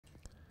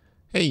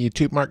Hey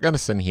YouTube, Mark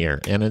Gunnison here,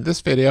 and in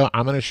this video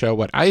I'm going to show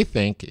what I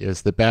think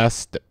is the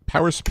best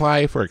power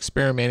supply for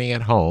experimenting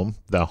at home,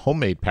 the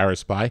homemade power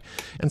supply,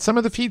 and some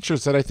of the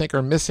features that I think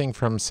are missing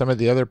from some of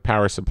the other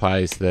power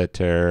supplies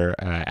that are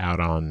out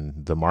on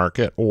the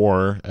market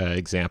or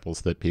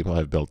examples that people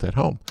have built at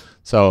home.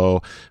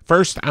 So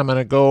first I'm going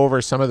to go over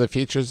some of the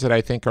features that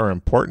I think are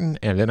important,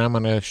 and then I'm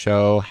going to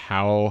show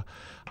how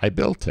I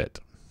built it.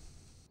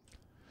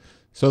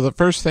 So the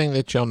first thing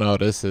that you'll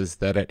notice is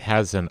that it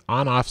has an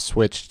on-off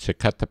switch to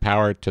cut the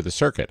power to the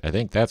circuit. I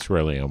think that's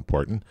really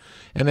important.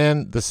 And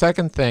then the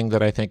second thing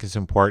that I think is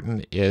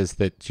important is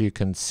that you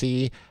can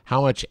see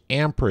how much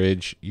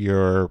amperage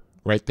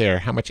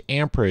how much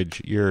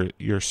amperage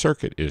your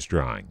circuit is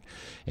drawing.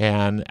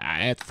 And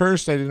at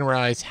first I didn't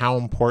realize how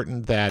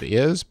important that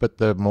is, but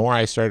the more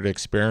I started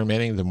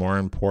experimenting, the more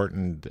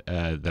important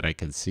that I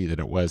could see that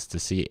it was to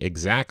see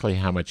exactly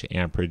how much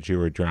amperage you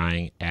were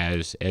drawing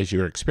as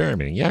you're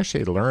experimenting. You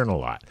actually learn a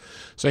lot.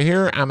 So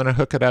here I'm going to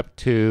hook it up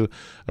to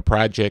a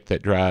project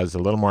that draws a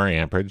little more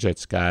amperage.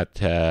 It's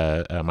got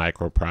a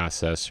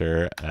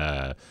microprocessor,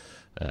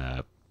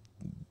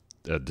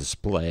 a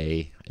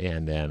display,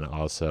 and then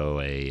also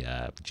a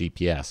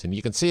GPS. And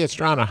you can see it's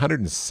drawn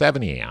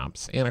 170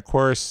 amps, and of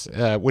course,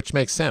 which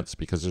makes sense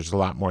because there's a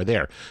lot more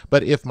there.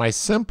 But if my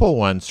simple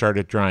one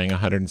started drawing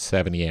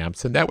 170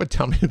 amps, then that would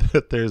tell me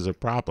that there's a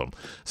problem.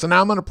 So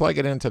now I'm going to plug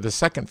it into the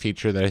second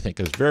feature that I think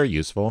is very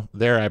useful.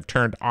 There I've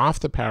turned off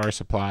the power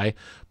supply,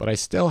 but I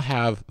still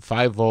have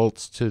 5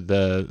 volts to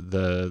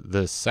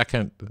the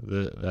second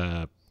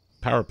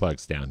power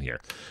plugs down here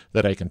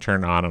that I can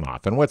turn on and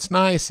off. And what's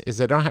nice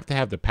is I don't have to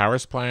have the power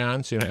supply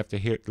on, so you don't have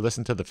to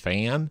listen to the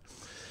fan,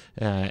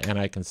 and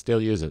I can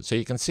still use it. So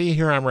you can see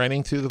here I'm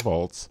running through the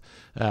volts.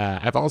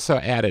 I've also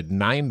added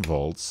 9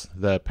 volts.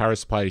 The power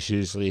supplies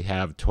usually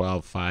have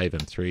 12, 5,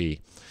 and 3.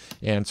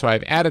 And so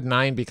I've added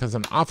 9 because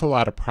an awful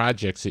lot of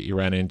projects that you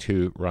run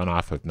into run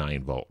off of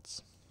 9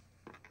 volts.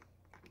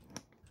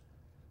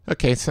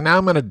 Okay, so now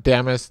I'm going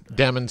to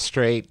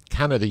demonstrate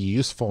kind of the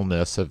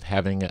usefulness of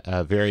having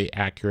a very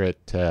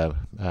accurate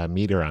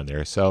meter on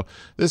there. So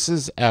this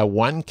is a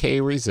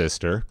 1K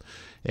resistor,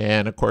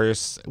 and of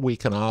course we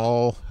can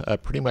all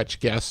pretty much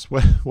guess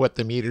what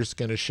the meter's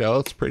going to show.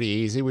 It's pretty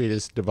easy. We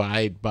just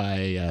divide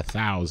by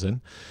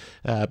 1,000.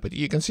 But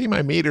you can see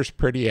my meter's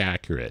pretty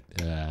accurate.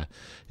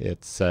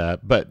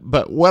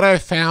 But what I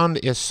found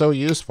is so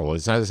useful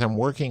is as I'm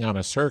working on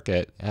a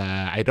circuit,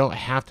 I don't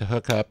have to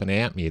hook up an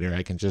amp meter.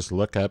 I can just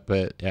look up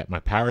at my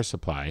power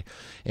supply,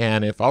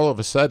 and if all of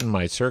a sudden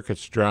my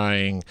circuit's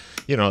drawing,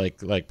 you know,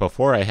 like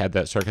before I had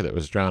that circuit that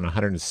was drawing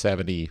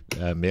 170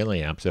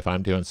 milliamps, if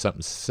I'm doing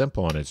something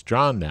simple and it's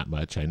drawn that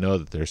much, I know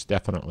that there's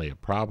definitely a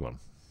problem.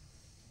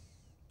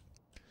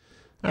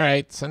 All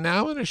right, so now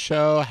I'm going to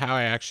show how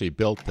I actually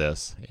built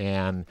this,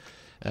 and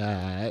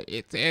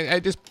I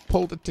just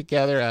pulled it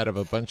together out of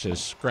a bunch of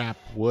scrap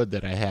wood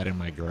that I had in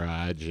my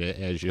garage,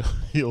 as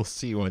you'll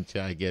see once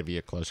I give you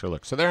a closer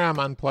look. So there I'm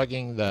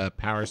unplugging the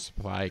power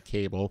supply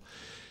cable,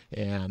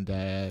 and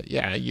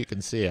yeah, you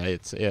can see I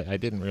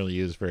didn't really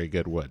use very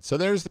good wood. So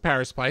there's the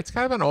power supply. It's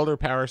kind of an older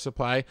power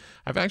supply.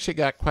 I've actually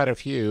got quite a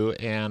few,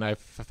 and I've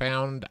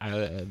found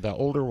the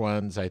older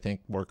ones I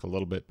think work a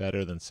little bit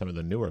better than some of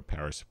the newer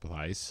power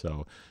supplies.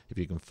 So if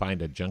you can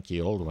find a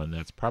junky old one,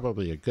 that's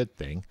probably a good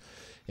thing.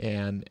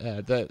 And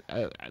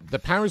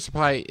the power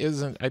supply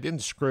isn't, I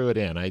didn't screw it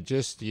in. I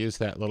just used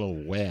that little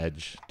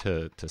wedge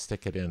to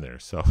stick it in there.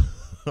 So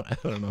I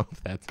don't know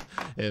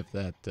if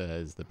that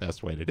is the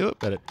best way to do it,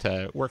 but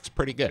it works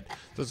pretty good.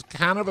 So it's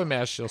kind of a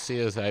mess, you'll see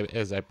as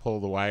I pull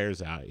the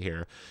wires out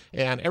here.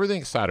 And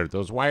everything's soldered.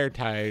 Those wire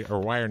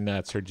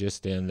nuts are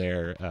just in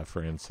there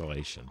for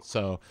insulation.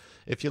 So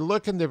if you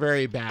look in the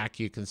very back,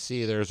 you can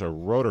see there's a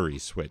rotary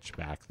switch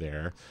back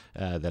there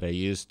that I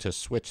used to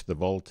switch the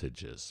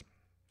voltages.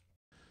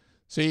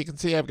 So you can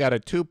see I've got a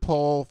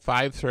 2-pole,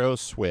 5-throw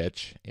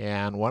switch,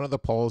 and one of the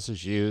poles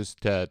is used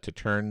to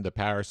turn the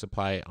power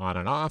supply on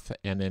and off,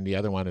 and then the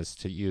other one is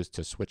used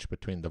to switch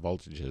between the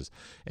voltages.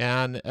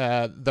 And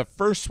the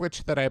first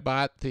switch that I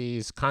bought,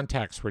 these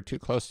contacts were too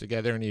close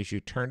together, and as you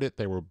turned it,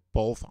 they were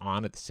both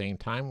on at the same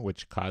time,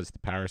 which caused the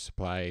power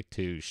supply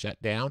to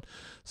shut down.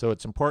 So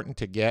it's important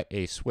to get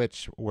a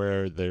switch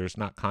where there's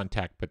not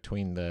contact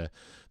between the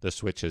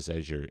switches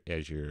as you're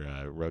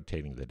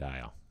rotating the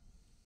dial.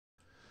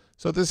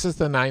 So this is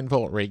the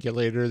 9-volt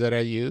regulator that I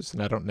use,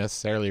 and I don't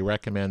necessarily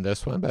recommend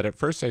this one, but at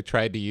first I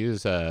tried to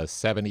use a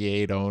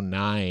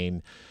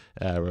 7809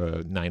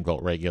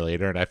 9-volt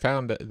regulator, and I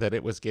found that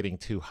it was getting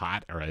too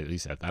hot, or at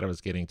least I thought it was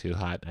getting too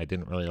hot. I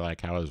didn't really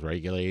like how I was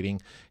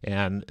regulating,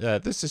 and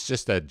this is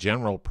just a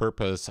general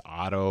purpose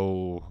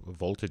auto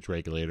voltage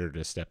regulator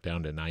to step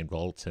down to 9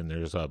 volts, and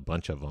there's a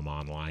bunch of them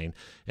online,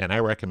 and I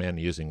recommend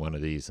using one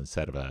of these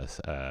instead of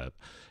a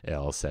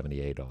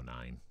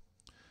L7809.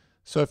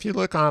 So if you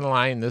look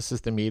online, this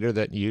is the meter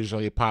that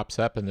usually pops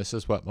up, and this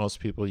is what most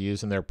people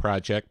use in their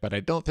project, but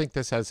I don't think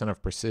this has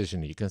enough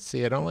precision. You can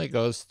see it only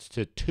goes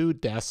to 2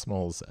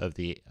 decimals of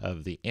the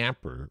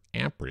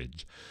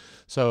amperage.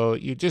 So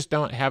you just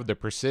don't have the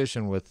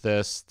precision with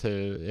this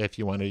if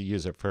you want to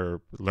use it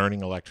for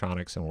learning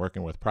electronics and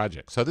working with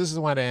projects. So this is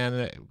what I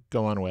ended up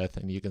going with,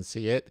 and you can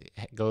see it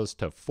goes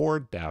to 4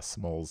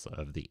 decimals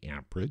of the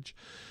amperage.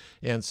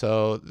 And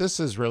so this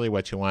is really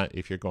what you want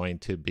if you're going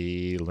to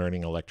be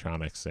learning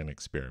electronics and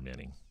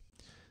experimenting.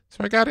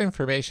 So I got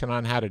information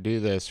on how to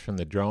do this from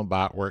the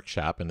DroneBot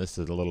Workshop, and this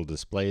is a little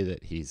display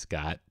that he's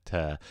got.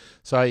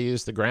 So I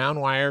use the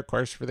ground wire, of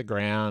course, for the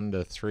ground,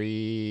 the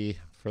 3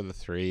 for the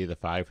 3, the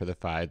 5 for the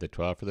 5, the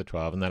 12 for the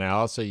 12, and then I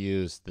also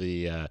use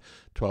the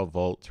 12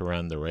 volt to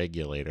run the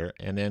regulator.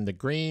 And then the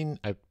green,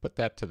 I put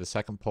that to the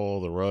second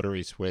pole, the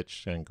rotary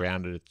switch, and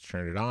grounded it to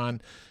turn it on.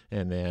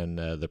 And then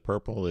the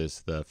purple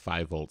is the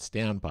 5 volt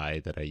standby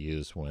that I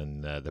use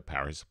when the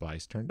power supply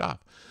is turned off.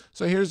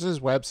 So here's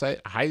his website.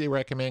 I highly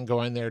recommend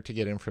going there to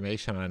get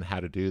information on how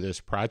to do this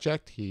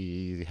project.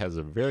 He has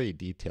a very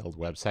detailed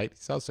website.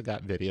 He's also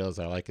got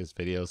videos. I like his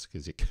videos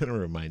because he kind of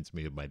reminds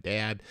me of my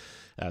dad.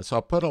 So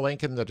I'll put a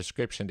link in the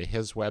description to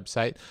his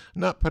website.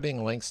 I'm not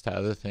putting links to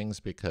other things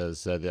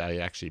because I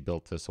actually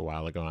built this a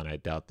while ago, and I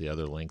doubt the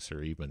other links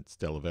are even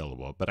still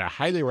available. But I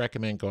highly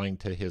recommend going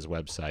to his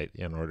website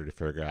in order to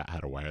figure out how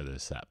to wire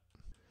this up.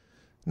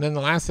 And then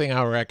the last thing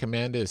I'll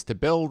recommend is to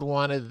build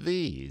one of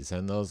these.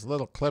 And those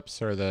little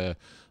clips are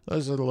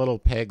those are the little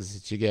pegs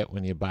that you get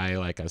when you buy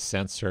like a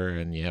sensor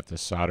and you have to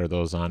solder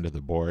those onto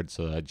the board.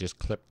 So I just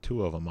clipped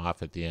 2 of them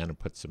off at the end and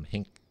put some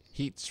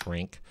heat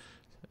shrink.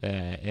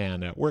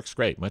 And it works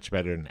great, much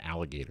better than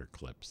alligator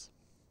clips.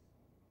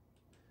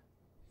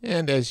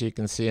 And as you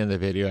can see in the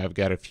video, I've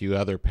got a few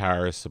other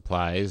power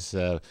supplies,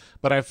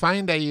 but I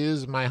find I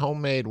use my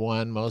homemade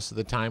one most of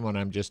the time when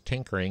I'm just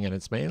tinkering, and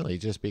it's mainly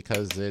just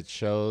because it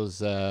shows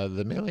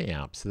the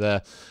milliamps.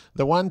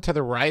 The one to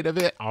the right of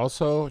it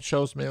also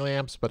shows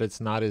milliamps, but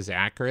it's not as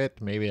accurate.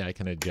 Maybe I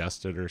can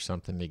adjust it or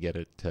something to get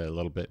it a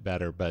little bit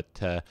better,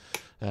 but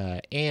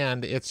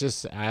and it's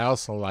just, I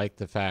also like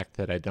the fact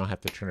that I don't have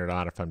to turn it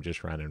on if I'm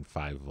just running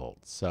 5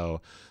 volts.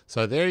 So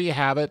there you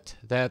have it.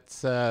 That's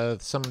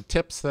some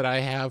tips that I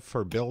have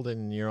for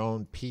building your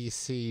own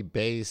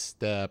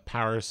PC-based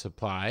power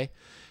supply.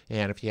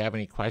 And if you have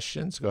any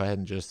questions, go ahead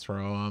and just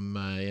throw them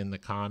in the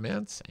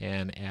comments.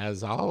 And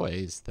as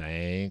always,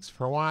 thanks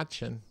for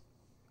watching.